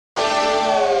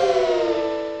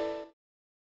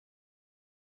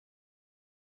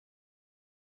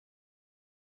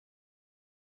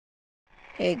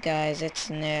Hey guys, it's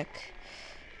Nick.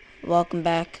 Welcome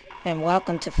back, and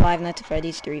welcome to Five Nights at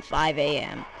Freddy's 3, 5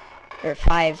 a.m. Or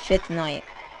 5th night.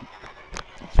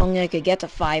 If only I could get to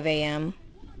 5 a.m.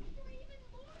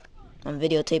 I'm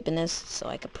videotaping this so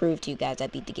I could prove to you guys I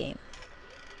beat the game.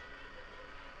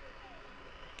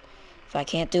 If I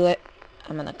can't do it,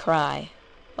 I'm gonna cry.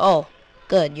 Oh,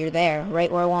 good, you're there, right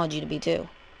where I wanted you to be too.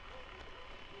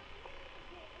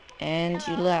 And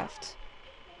you left.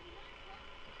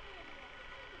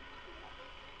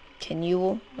 Can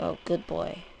you? Oh, good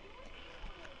boy.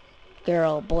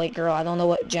 Girl, boy, girl, I don't know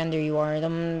what gender you are.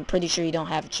 I'm pretty sure you don't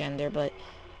have gender, but...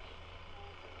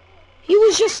 He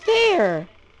was just there!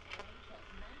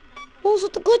 What was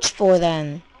with the glitch for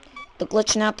then? The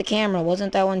glitching out the camera,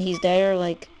 wasn't that when he's there,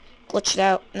 like, glitched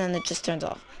out, and then it just turns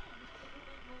off?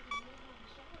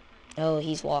 Oh,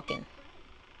 he's walking.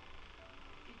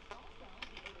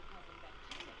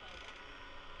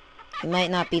 He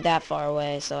might not be that far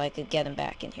away, so I could get him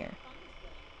back in here.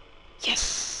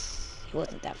 Yes! He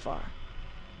wasn't that far.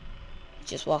 He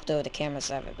just walked over to camera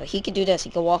 7. But he could do this. He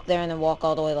could walk there and then walk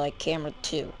all the way to, like, camera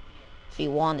 2. If he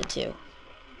wanted to.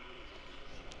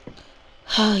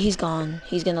 He's gone.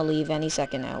 He's gonna leave any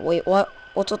second now. Wait, what?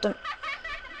 What's with the...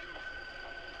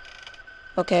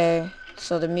 Okay,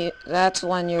 so that's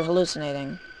when you're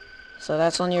hallucinating. So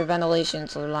that's when your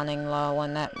ventilation's running low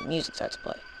when that music starts to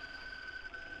play.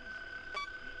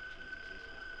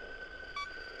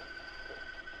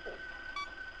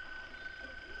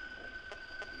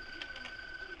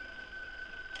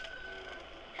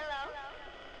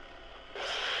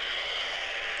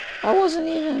 I wasn't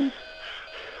even...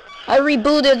 I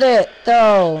rebooted it,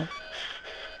 though.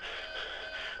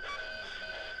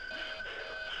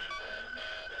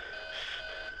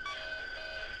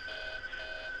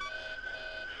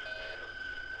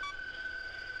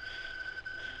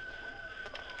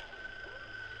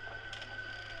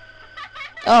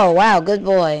 Oh, wow, good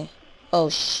boy.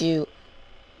 Oh, shoot.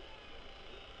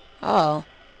 Oh.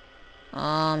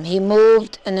 He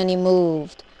moved, and then he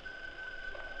moved.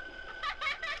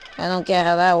 I don't get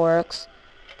how that works.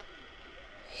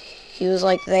 He was,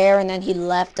 like, there, and then he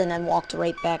left, and then walked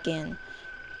right back in.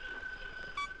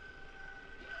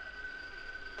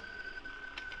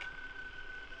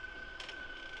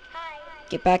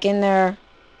 Get back in there.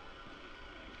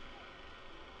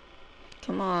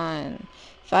 Come on.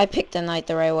 If I picked the night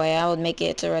the right way, I would make it.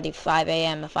 It's already 5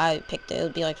 a.m. If I picked it, it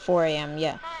would be like 4 a.m.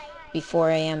 Yeah. It'd be 4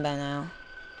 a.m. by now.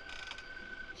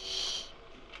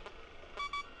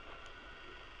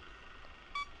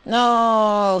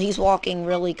 No, he's walking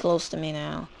really close to me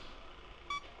now.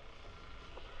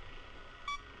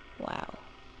 Wow.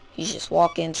 He's just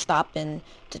walking, stopping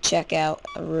to check out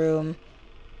a room.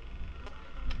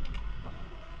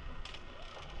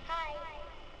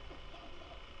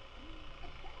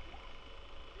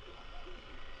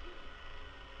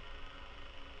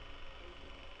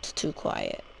 It's too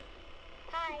quiet.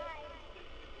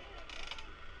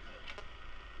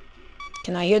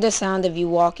 Can I hear the sound of you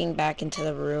walking back into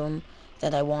the room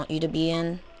that I want you to be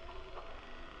in?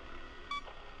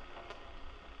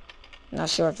 Not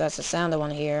sure if that's the sound I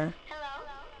want to hear.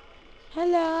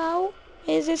 Hello?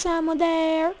 Is there someone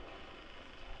there?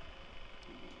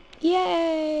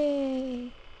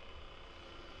 Yay!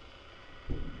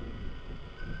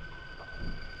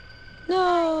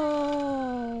 No!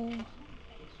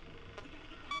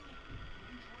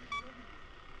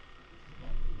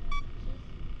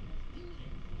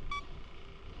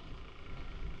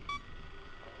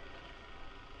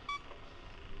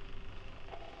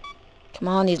 Come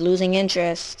on, he's losing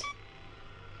interest.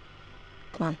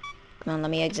 Come on. Come on, let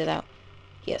me exit out.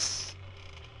 Yes.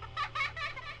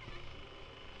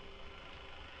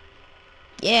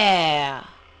 Yeah!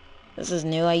 This is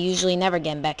new. I usually never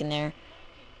get back in there.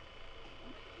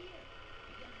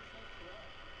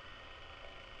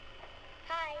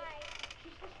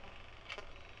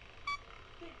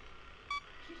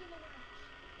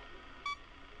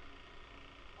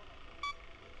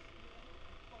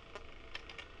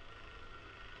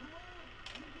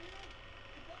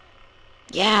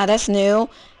 Yeah, that's new.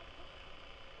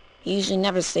 He usually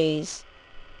never stays.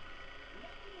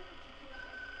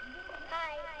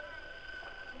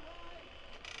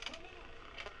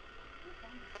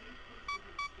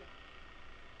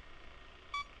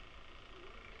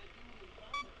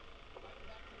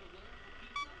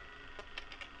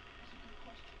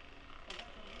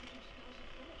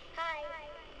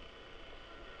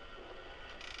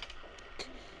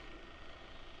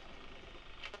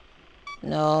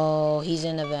 No, he's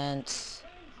in events.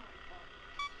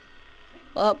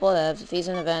 Well, whatever. If he's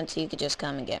in events, he could just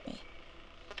come and get me.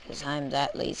 Because I'm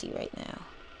that lazy right now.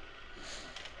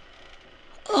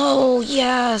 Oh,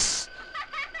 yes!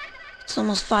 It's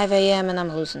almost 5 a.m. and I'm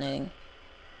hallucinating.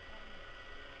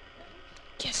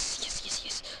 Yes, yes, yes,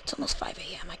 yes. It's almost 5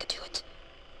 a.m. I could do it.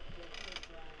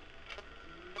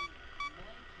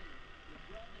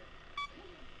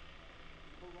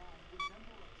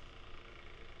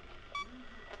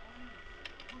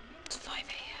 It's 5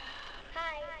 a.m.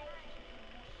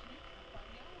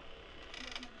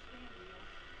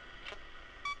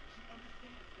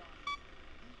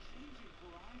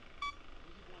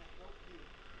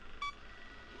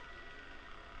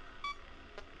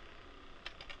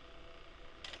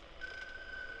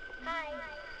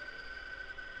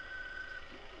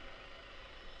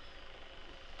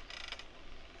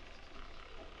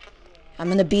 I'm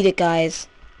gonna beat it, guys.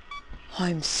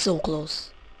 I'm so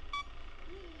close.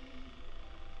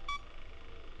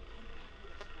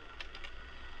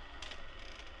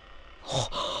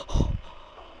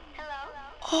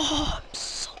 Oh, I'm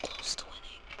so close to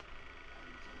winning.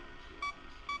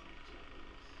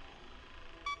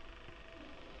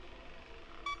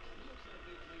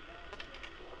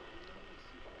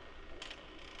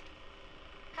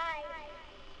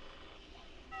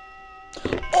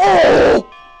 Oh!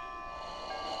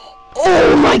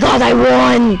 Oh my god, I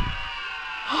won!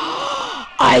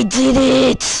 I did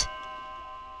it!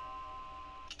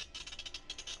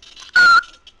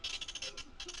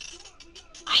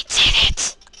 I did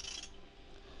it!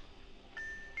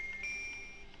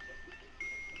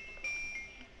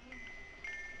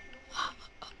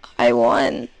 I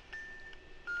won.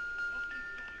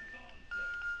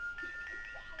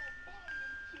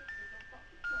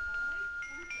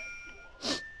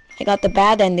 I got the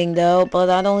bad ending though, but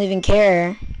I don't even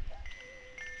care.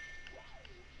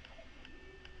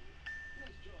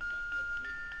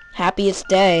 Happiest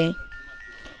day.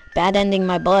 Bad ending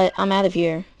my butt. I'm out of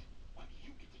here.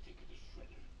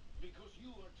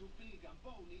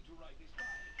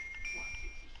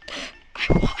 I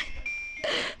won.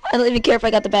 I don't even care if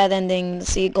I got the bad ending.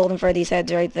 See Golden Freddy's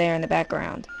head's right there in the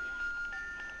background.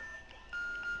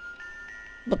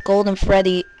 But Golden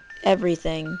Freddy,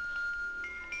 everything.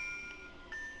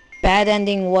 Bad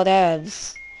ending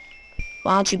whatevs.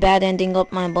 Why don't you bad ending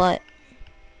up my butt?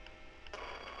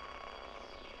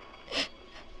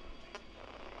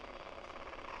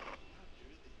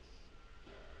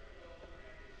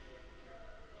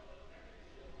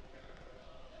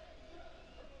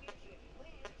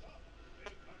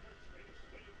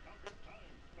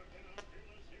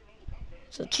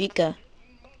 So Chica.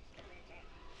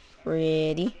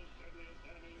 Freddy.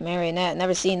 Marionette.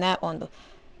 Never seen that one. But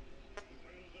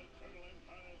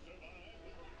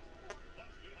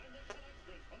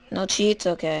no cheats?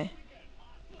 Okay.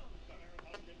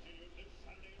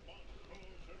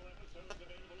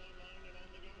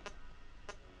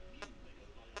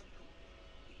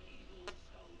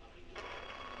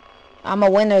 I'm a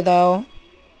winner though. I'm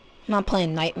not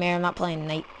playing Nightmare. I'm not playing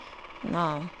Night.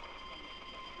 No.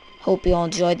 Hope you all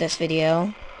enjoyed this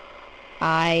video.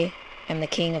 I am the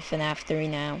king of FNAF 3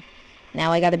 now.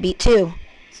 Now I gotta beat 2.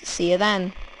 See you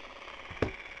then.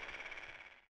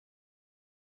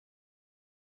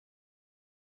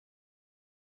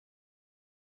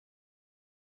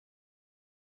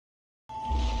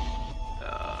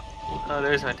 Oh,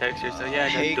 there's my texture. So yeah, I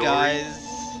got Hey Dory.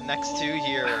 guys, next two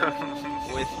here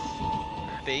with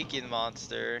Bacon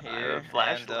Monster here,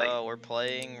 and we're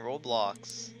playing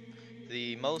Roblox,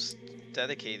 the most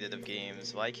dedicated of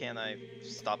games. Why can't I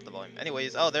stop the volume?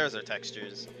 Anyways, oh, there's our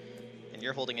textures, and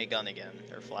you're holding a gun again,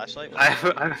 or a flashlight. I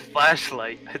have a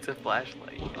flashlight. It's a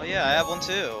flashlight. Oh yeah, I have one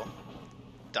too.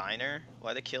 Diner.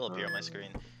 Why the kill appear on my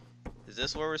screen? Is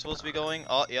this where we're supposed to be going?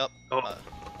 Oh, yep. Oh.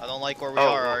 I don't like where we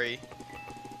are, Ari.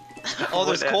 Oh,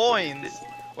 there's coins!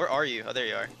 Where are you? Oh, there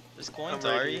you are. There's coins,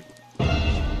 Ari.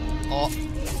 Oh,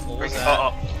 what was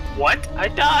that? What? I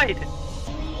died!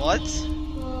 What?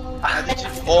 How did you...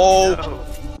 Oh!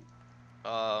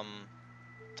 No.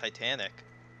 Titanic.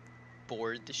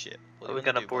 Board the ship. What Are we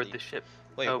gonna board the ship?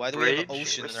 Wait, Oh, why do we have bridge,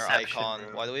 ocean in our reception icon?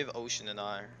 room. Why do we have ocean in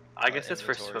our I guess it's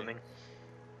for inventory? swimming.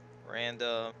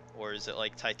 Random, or is it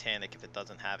like Titanic if it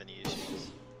doesn't have any issues?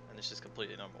 And it's just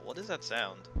completely normal. What is that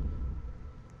sound?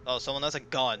 Oh, someone has a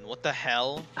gun. What the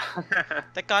hell?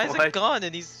 That guy has a What? gun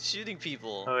and he's shooting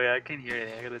people. Oh yeah, I can hear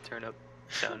it. I gotta turn up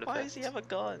sound Why effects. does he have a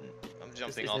gun? I'm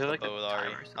jumping is off there the like a boat, timer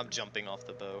Ari. or something? I'm jumping off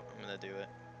the boat. I'm gonna do it.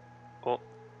 Oh,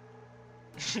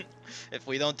 If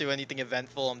we don't do anything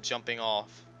eventful, I'm jumping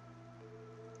off.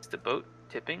 is the boat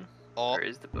tipping? Oh, Or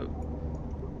is the boat?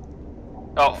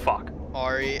 Oh fuck.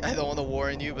 Ari, I don't want to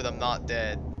warn you, but I'm not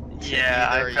dead. Yeah,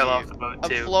 Neither I are fell you. off the boat I'm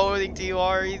too. floating to you,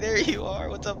 Ari. There you are.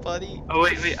 What's up, buddy? Oh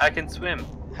wait, I can swim.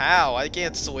 How? I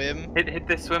can't swim. Hit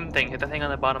the swim thing. Hit the thing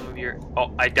on the bottom of your.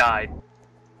 Oh, I died.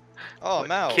 Oh,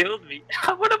 I'm out. Killed me.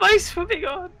 What am I swimming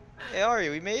on? Hey, Ari,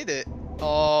 we made it.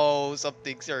 Oh,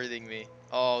 something's hurting me.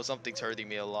 Oh, something's hurting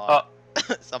me a lot.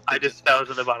 I just fell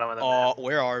to the bottom of the map. Oh,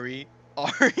 where are we?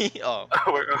 Ari? Oh.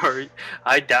 Where are we?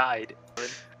 I died.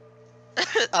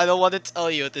 I don't want to tell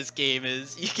you what this game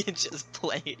is. You can just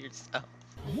play it yourself.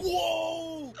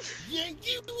 Whoa!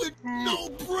 Yankee with no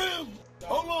brim!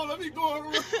 Hold on, let me go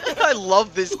around. I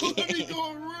love this game. Let me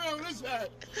go around this hat.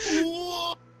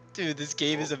 Whoa! Dude, this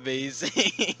game is amazing.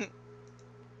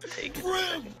 Take it.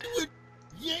 Brim with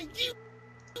Yankee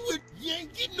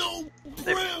no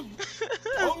brim!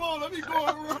 Hold on, let me go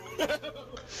around.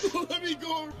 Let me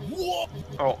go. Whoa!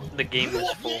 Oh, the game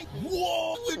is full.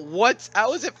 Whoa! What?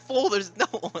 How is it full? There's no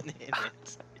one in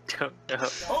it. Don't know.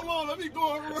 Hold on, let me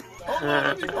go around. Hold on,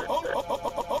 let me go.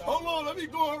 Hold on, let me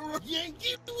go around.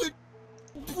 Yankee with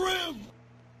brim.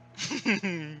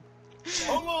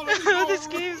 Hold on, let me go This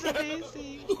around. game's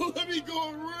amazing. Let me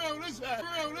go around this hat.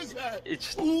 Around this hat. It's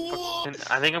just. Whoa!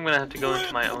 I think I'm gonna have to go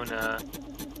into my own.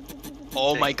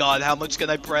 Oh my god, how much can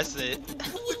I press it?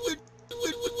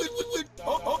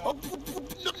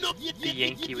 The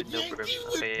Yankee with no brim.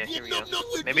 Okay, yeah, here we go.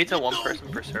 Maybe it's a one-person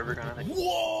per server kind of thing.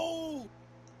 Whoa!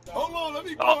 Hold on, let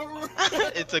me go Oh. around.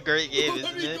 It's a great game, Let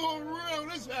isn't me it? go around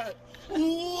this hat.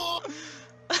 Whoa!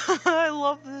 I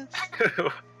love this.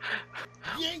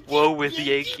 Yankee, Whoa with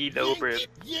Yankee no brim.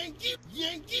 Yankee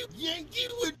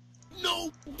with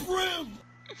no brim.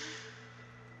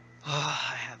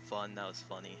 I had fun, that was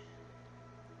funny.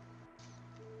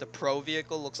 The pro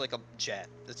vehicle looks like a jet.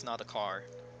 It's not a car.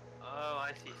 Oh,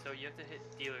 I see. So you have to hit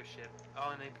dealership. Oh,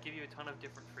 and they give you a ton of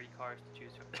different free cars to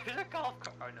choose from. There's a golf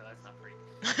car. Oh no, that's not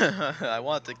free. I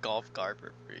want the golf car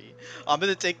for free. I'm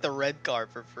gonna take the red car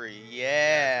for free.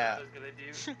 Yeah. That's what I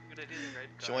was gonna do. I'm gonna do the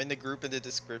red car. Join the group in the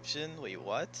description. Wait,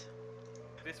 what?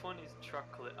 This one is truck.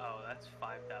 Oh, that's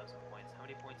 5,000 points. How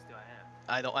many points do I have?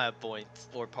 I don't have points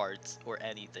or parts or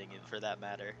anything for that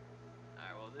matter.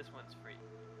 Alright, well this one's free.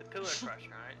 The pillar crusher.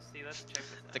 Alright, see, let's check this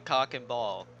out. The cock and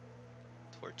ball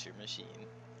torture machine.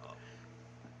 Oh.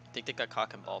 Think they got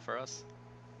cock and ball for us?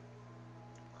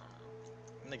 I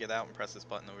don't I'm gonna get out and press this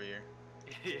button over here.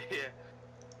 know. Yeah.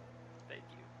 Thank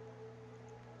you.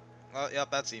 Oh,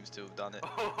 yep, that seems to have done it.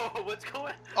 Oh, what's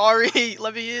going? Ari,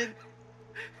 let me in.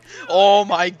 Oh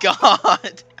my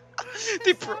god.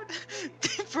 They, It's so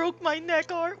they broke my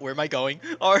neck, Ari. Where am I going?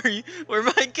 Ari, where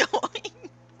am I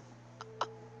going?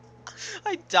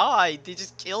 I died. They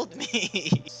just killed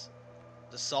me.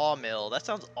 The sawmill. That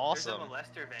sounds awesome. There's a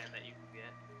molester van that you can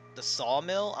get. The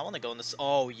sawmill? I want to go in this.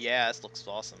 Oh, yeah, this looks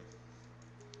awesome.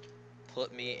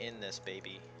 Put me in this,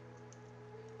 baby.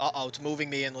 Uh-oh, it's moving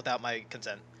me in without my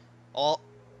consent. Oh.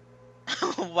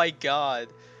 Oh my god.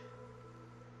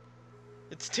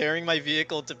 It's tearing my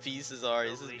vehicle to pieces, Ari.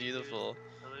 This is beautiful.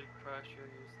 Pillar crusher,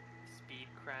 speed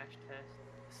crash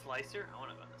test. Slicer? I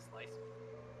want to go on the slicer.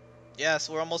 Yes,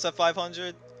 we're almost at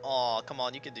 500. Aw, come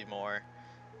on, you can do more.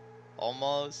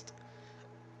 Almost.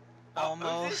 Oh, who's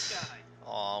Almost. this guy?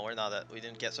 Aw, we're not at. We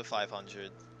didn't get to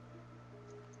 500.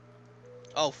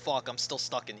 Oh fuck, I'm still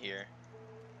stuck in here.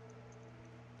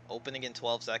 Opening in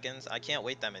 12 seconds? I can't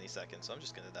wait that many seconds, so I'm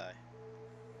just gonna die.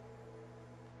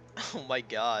 Oh my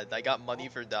god, I got money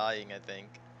for dying, I think.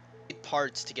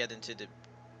 Parts to get into the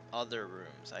other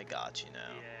rooms. I got you now.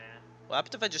 Yeah. What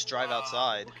happens if I just drive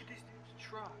outside? Look at this dude's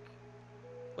truck.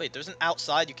 Wait, there's an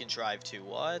outside you can drive to.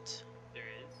 What? There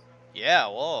is. Yeah,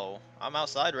 whoa. I'm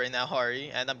outside right now,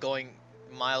 Hari, and I'm going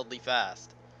mildly fast.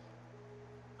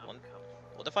 I'm One- coming.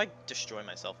 What if I destroy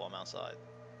myself while I'm outside?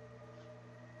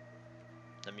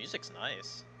 The music's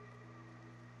nice.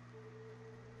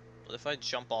 What if I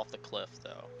jump off the cliff,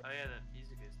 though? Oh yeah, the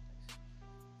music is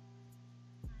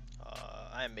nice.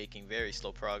 I am making very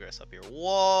slow progress up here.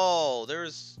 Whoa!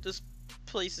 This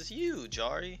place is huge,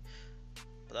 Ari.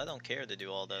 But I don't care to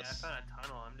do all Yeah, I this. found a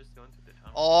tunnel. I'm just going through the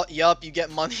tunnel. Oh, yup, you get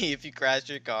money if you crash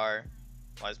your car.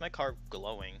 Why is my car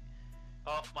glowing?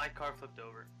 Oh, my car flipped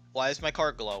over. Why is my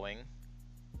car glowing?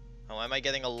 And why am I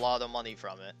getting a lot of money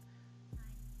from it?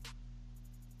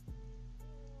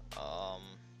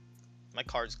 My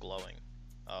car's glowing.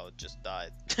 Oh, it just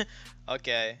died.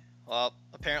 Okay. Well,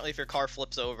 apparently if your car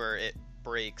flips over, it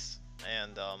breaks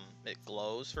and it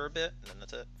glows for a bit, and then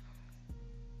that's it.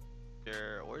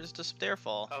 Where's the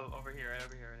stairfall? Oh, over here, right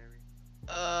over here,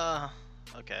 right over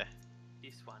here. Okay.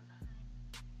 This one.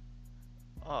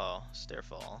 Oh,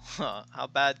 stairfall. How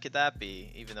bad could that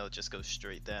be? Even though it just goes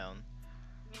straight down.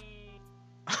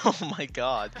 Oh my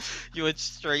god. You went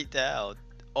straight down.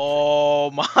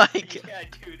 Oh my god. Yeah,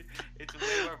 dude, it's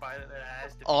way more violent than it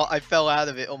has to be. Oh, I fell out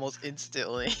of it almost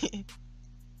instantly.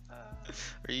 Uh,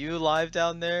 Are you alive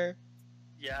down there?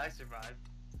 yeah, I survived.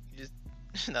 You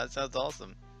just that sounds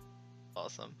awesome.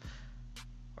 Awesome.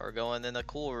 We're going in a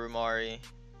cool room, Ari.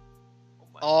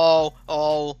 Oh, my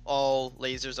Oh,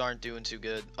 lasers aren't doing too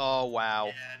good. Oh wow.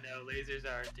 Yeah, no, lasers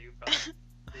aren't too fun.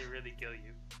 They really kill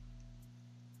you.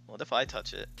 What if I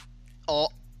touch it? Oh,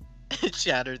 it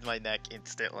shattered my neck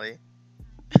instantly.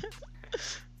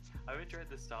 I haven't tried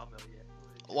the sawmill yet.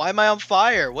 Why am I on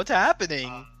fire? What's happening?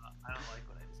 I don't like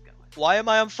what I just got. Why am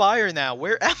I on fire now?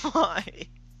 Where am I?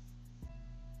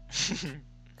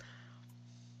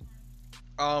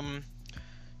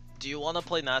 Do you want to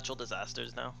play natural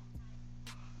disasters now?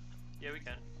 Yeah, we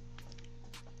can.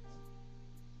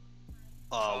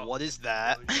 What is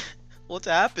that? Explosion. What's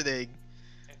happening?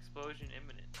 Explosion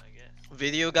imminent, I guess.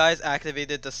 Video guys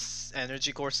activated the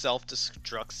energy core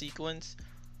self-destruct sequence.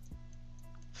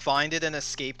 Find it and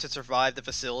escape to survive the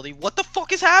facility. What the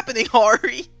fuck is happening,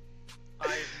 Ari? I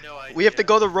have no idea. We have to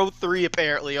go to row 3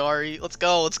 apparently, Ari. Let's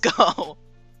go, let's go.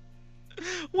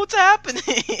 What's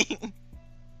happening?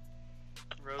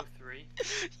 Row 3?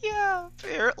 Yeah,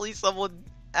 apparently someone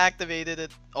activated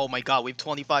it. Oh my god, we have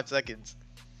 25 seconds.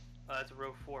 Oh, that's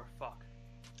row 4. Fuck.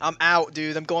 I'm out,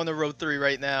 dude. I'm going to row 3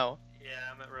 right now. Yeah,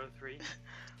 I'm at row 3.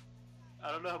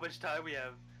 I don't know how much time we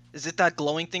have. Is it that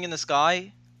glowing thing in the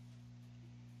sky?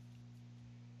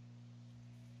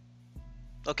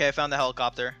 Okay, I found the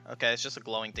helicopter. Okay, it's just a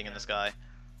glowing thing in the sky.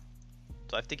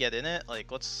 Do I have to get in it? Like,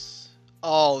 what's...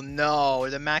 Oh no,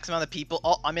 the max amount of people...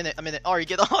 Oh, I'm in it, I'm in it. Ari,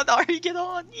 get on, Ari, get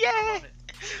on! Yeah!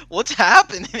 What's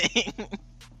happening?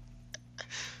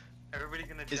 Everybody's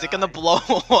gonna die. Is it gonna blow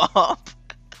up?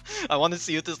 I want to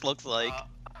see what this looks like.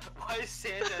 Why is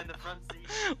Santa in the front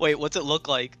seat? Wait, what's it look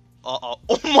like? Uh-oh.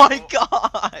 Oh my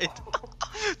god!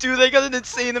 Dude, they got an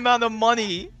insane amount of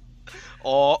money!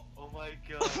 Oh. Oh my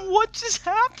god. What just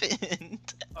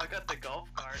happened? I got the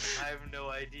golf cart. I have no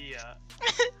idea.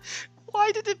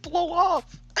 Why did it blow up?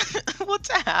 What's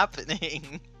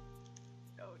happening?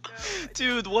 Oh no.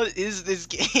 Dude, what is this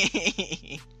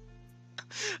game?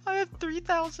 I have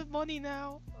 3,000 money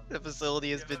now. The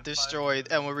facility has been destroyed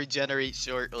and will regenerate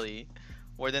shortly.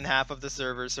 More than half of the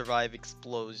servers survive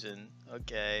explosion.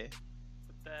 Okay.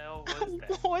 What the hell was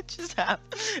that? What just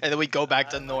happened? And then we go back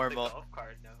to I like normal. the golf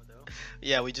cart now, though.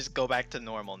 Yeah, we just go back to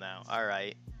normal now.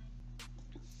 Alright.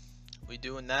 We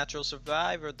do a natural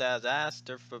survivor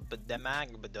disaster for pandemic.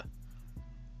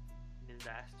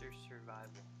 Disaster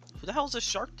survival. Who the hell is this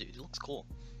shark dude? He looks cool.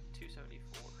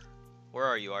 274. Where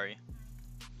are you, Ari?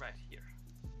 Right here.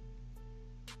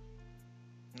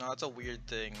 No, that's a weird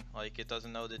thing. Like, it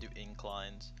doesn't know to do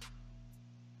inclines.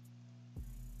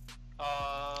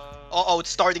 Oh, it's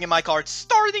starting in my car. It's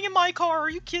starting in my car. Are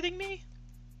you kidding me?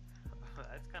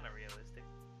 That's kind of realistic.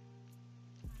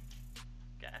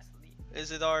 Gasoline.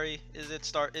 Is it, Ari? Is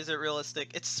it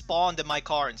realistic? It spawned in my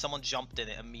car and someone jumped in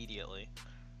it immediately.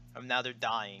 And now they're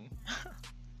dying.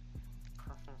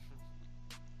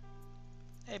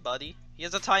 Hey, buddy. He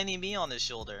has a tiny me on his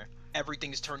shoulder.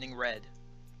 Everything's turning red.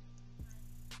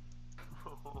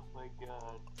 Oh my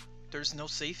god. There's no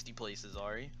safety places,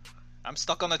 Ari. I'm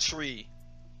stuck on a tree.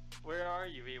 Where are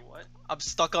you? Wait, what? I'm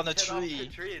stuck on a Get off tree. the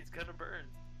tree. It's gonna burn.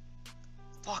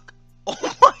 Fuck. Oh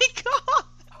my god!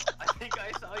 I think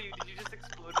I saw you. Did you just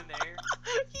explode in the air?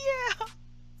 Yeah.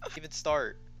 Even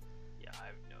start. Yeah, I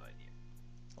have no idea.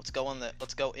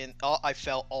 Let's go in. Oh, I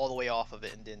fell all the way off of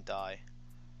it and didn't die.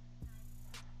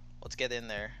 Let's get in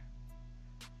there.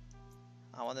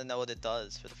 I want to know what it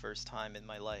does for the first time in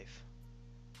my life.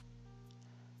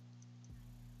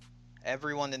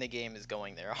 Everyone in the game is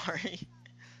going there, Ari.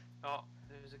 Oh,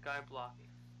 there's a guy blocking.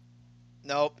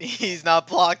 Nope, he's not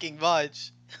blocking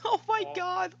much. Oh my Oh.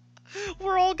 god.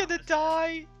 We're all gonna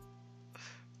die.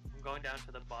 I'm going down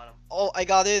to the bottom. Oh, I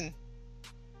got in.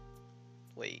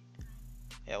 Wait.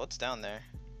 Yeah, what's down there?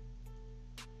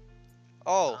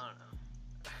 Oh. I don't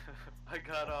know. I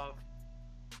got off.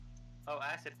 Oh,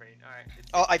 acid rain. Alright.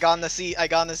 Oh, I got in the seat. I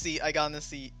got in the seat. I got in the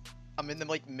seat. I'm in the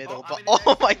like middle. I'm in But the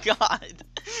oh my next god.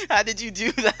 How did you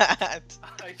do that?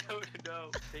 I don't know.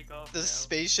 Take off The now.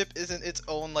 spaceship isn't its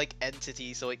own like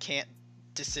entity, so it can't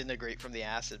disintegrate from the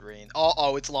acid rain.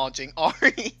 Oh, it's launching.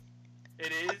 Ari.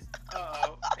 It is?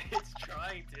 Uh-oh. It's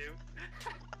trying to.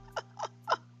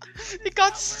 It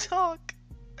got not stuck.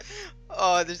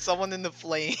 Oh, there's someone in the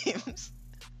flames.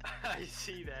 I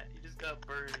see that. You just got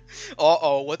burned.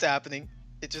 Uh-oh, what's happening?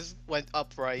 It just went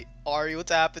upright. Ari,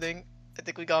 what's happening? I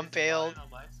think we got It's fine impaled. on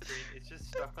my screen. It's just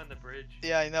stuck on the bridge.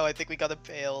 Yeah, I know. I think we got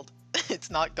impaled. It's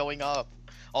not going up.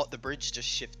 Oh, the bridge just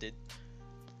shifted.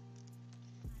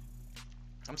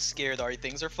 I'm scared, Ari.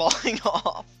 Things are falling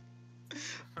off.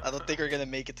 I don't think we're gonna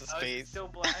make it to Oh, is it space. still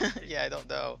blasting? Yeah, I don't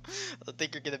know. I don't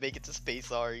think we're gonna make it to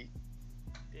space, Ari.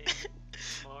 Dang,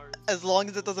 Mars. As long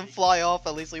as it doesn't fly off,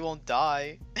 at least we won't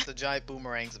die. The giant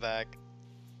boomerang's back.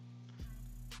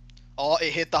 Oh,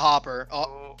 it hit the hopper. Oh,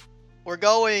 Oh, we're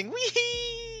going. Whee!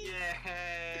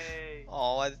 yay!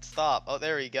 Oh, why did it stop? Oh,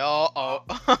 there we go.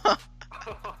 Oh.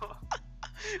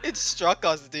 It struck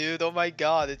us, dude. Oh my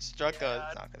god, it struck us.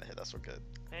 It's not gonna hit us. We're good.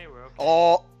 Hey, we're okay.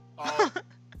 Oh. Oh.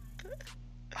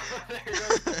 There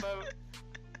goes the boat.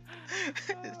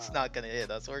 It's not gonna hit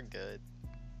us. We're good.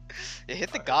 It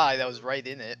hit the guy that was right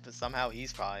in it, but somehow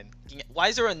he's fine. Why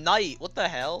is there a knight? What the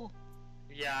hell?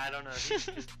 Yeah, I don't know. He's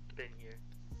just been here.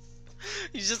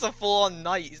 He's just a full-on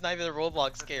knight. He's not even a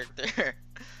Roblox character.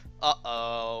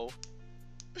 Uh-oh.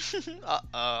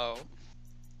 Uh-oh.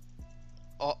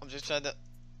 Oh, I'm just trying to...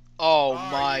 Oh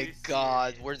Are my you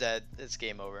god. serious? We're dead. It's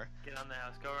game over. Get on the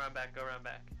house. Go around back. Go around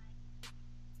back.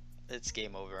 It's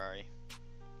game over, Ari.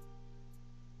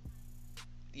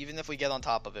 Even if we get on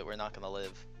top of it, we're not gonna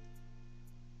live.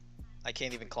 I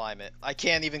can't even climb it. I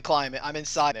can't even climb it. I'm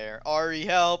inside there. Ari,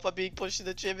 help. I'm being pushed to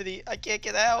the chimney. I can't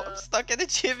get out. I'm stuck in the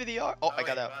chimney. Oh, I got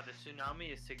wait, out. wow, the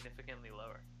tsunami is significantly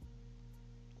lower.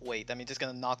 Wait, I mean, just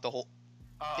gonna knock the whole...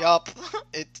 Oh, Yup.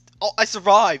 Oh, I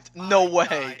survived. No way.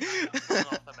 died. I got thrown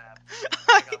off the map.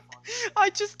 I got flung. I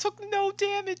just took no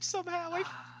damage somehow.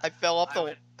 I fell off I the...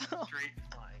 went straight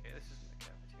flying. This isn't the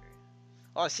cafeteria.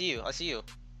 Oh, I see you. I see you.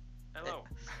 Hello.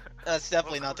 That's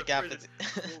definitely not the Welcome captain.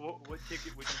 to prison. What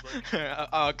ticket would you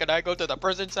like? Can I go to the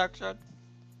prison section?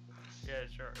 Yeah,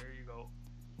 sure. Here you go.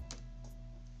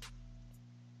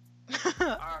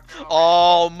 No.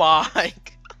 Oh my.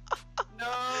 No.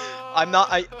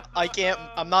 I can't.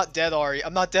 I'm not dead, Ari.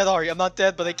 I'm not dead, Ari. I'm not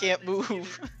dead, but I can't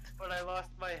move. But I lost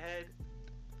my head.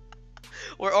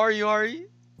 Where are you, Ari?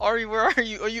 Ari, where are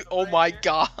you? Are you? Oh Right my here.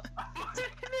 god.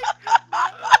 No,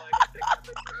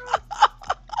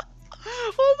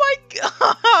 Oh my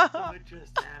god. what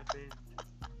just happened?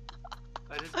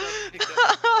 I just got picked up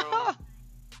and thrown.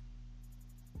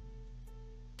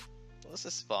 What's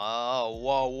this? Oh,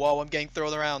 whoa, whoa! I'm getting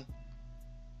thrown around.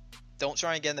 Don't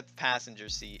try and get in the passenger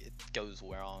seat. It goes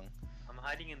wrong. I'm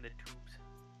hiding in the tubes.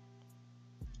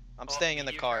 I'm Well, staying in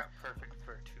the you car. are perfect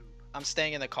for a tube. I'm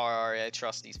staying in the car, Ari. I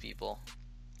trust these people.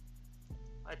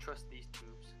 I trust these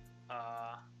tubes.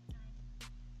 I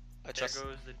There trust.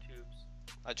 goes the tubes.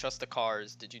 I trust the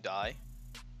cars. Did you die?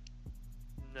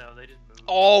 No, they just moved.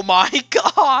 Oh my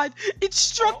god! It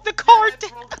struck Oh, the car yeah, it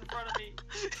down. rolled in front of me.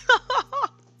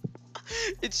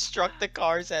 It struck the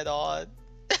car's head on.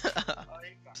 Oh,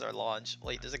 It's our launch.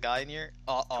 Wait, there's a guy in here?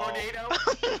 Uh-oh.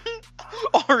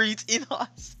 Tornado. Ari's in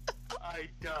us. I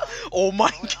died. Oh my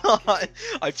Oh, wait, I'm god. okay.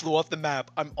 I flew off the map.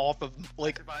 I'm off of, I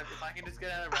like, survived. If I can just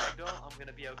get out of ragdoll, I'm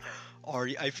gonna be okay.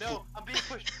 Ari, I flew... No, I'm being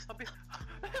pushed. I'm being.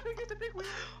 Get the big wheel.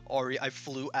 Ari, I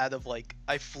flew out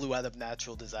of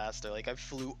natural disaster. Like, I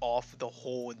flew off the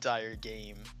whole entire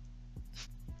game.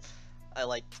 I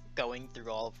like going through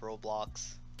all of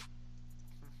Roblox.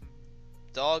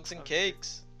 Dogs and Okay.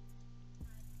 cakes.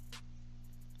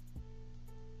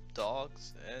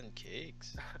 Dogs and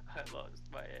cakes. I lost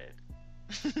my head.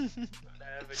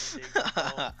 I have anything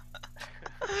at all.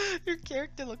 Your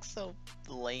character looks so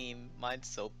lame. Mine's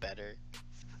so better.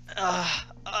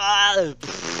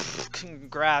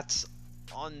 Congrats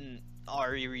on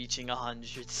Ari reaching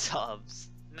 100 subs.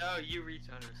 No, you reached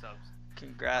 100 subs.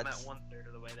 Congrats. I'm at 1/3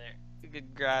 of the way there.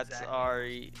 Congrats, Exactly.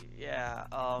 Ari. Yeah,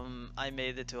 I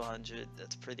made it to 100.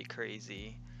 That's pretty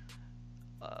crazy.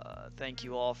 Thank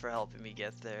you all for helping me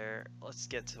get there. Let's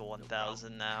get to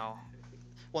 1,000 now.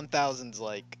 1,000's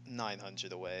like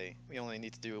 900 away. We only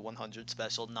need to do a 100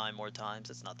 special 9 more times.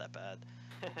 It's not that bad.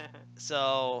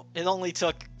 So, it only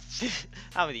took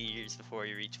how many years before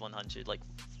you reach 100? Like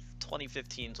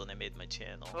 2015 is when I made my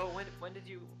channel. Oh, when did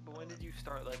you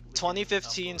start like?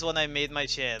 2015 is when I made my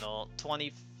channel.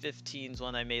 2015 is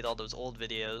when I made all those old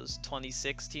videos.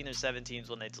 2016 or 17 is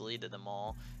when I deleted them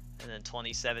all. And then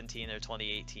 2017 or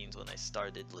 2018 is when I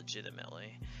started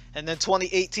legitimately. And then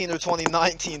 2018 or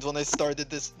 2019 is when I started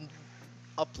this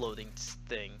uploading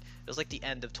thing. It was like the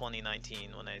end of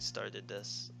 2019 when I started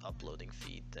this uploading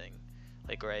feed thing.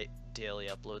 Like, right, daily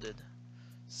uploaded.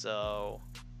 So,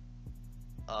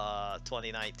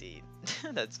 2019.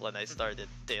 That's when I started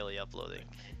daily uploading.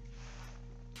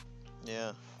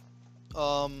 Yeah.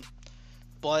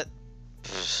 But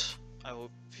I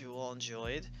hope you all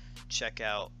enjoyed. Check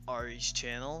out Ari's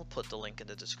channel. Put the link in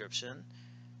the description.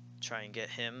 Try and get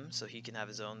him so he can have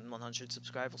his own 100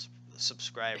 subscriber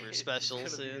It's special gonna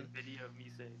be a soon. video of me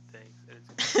saying thanks, and it's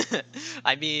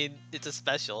I mean, it's a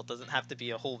special. It doesn't have to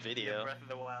be a whole Yeah, video. Breath of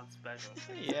the Wild special.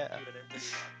 Yeah. Do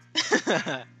whatever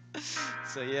you want.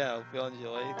 So yeah, hope you all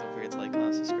enjoyed. Don't forget to like,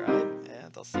 comment, subscribe,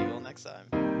 and I'll see you all next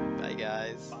time. Bye,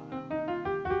 guys. Bye.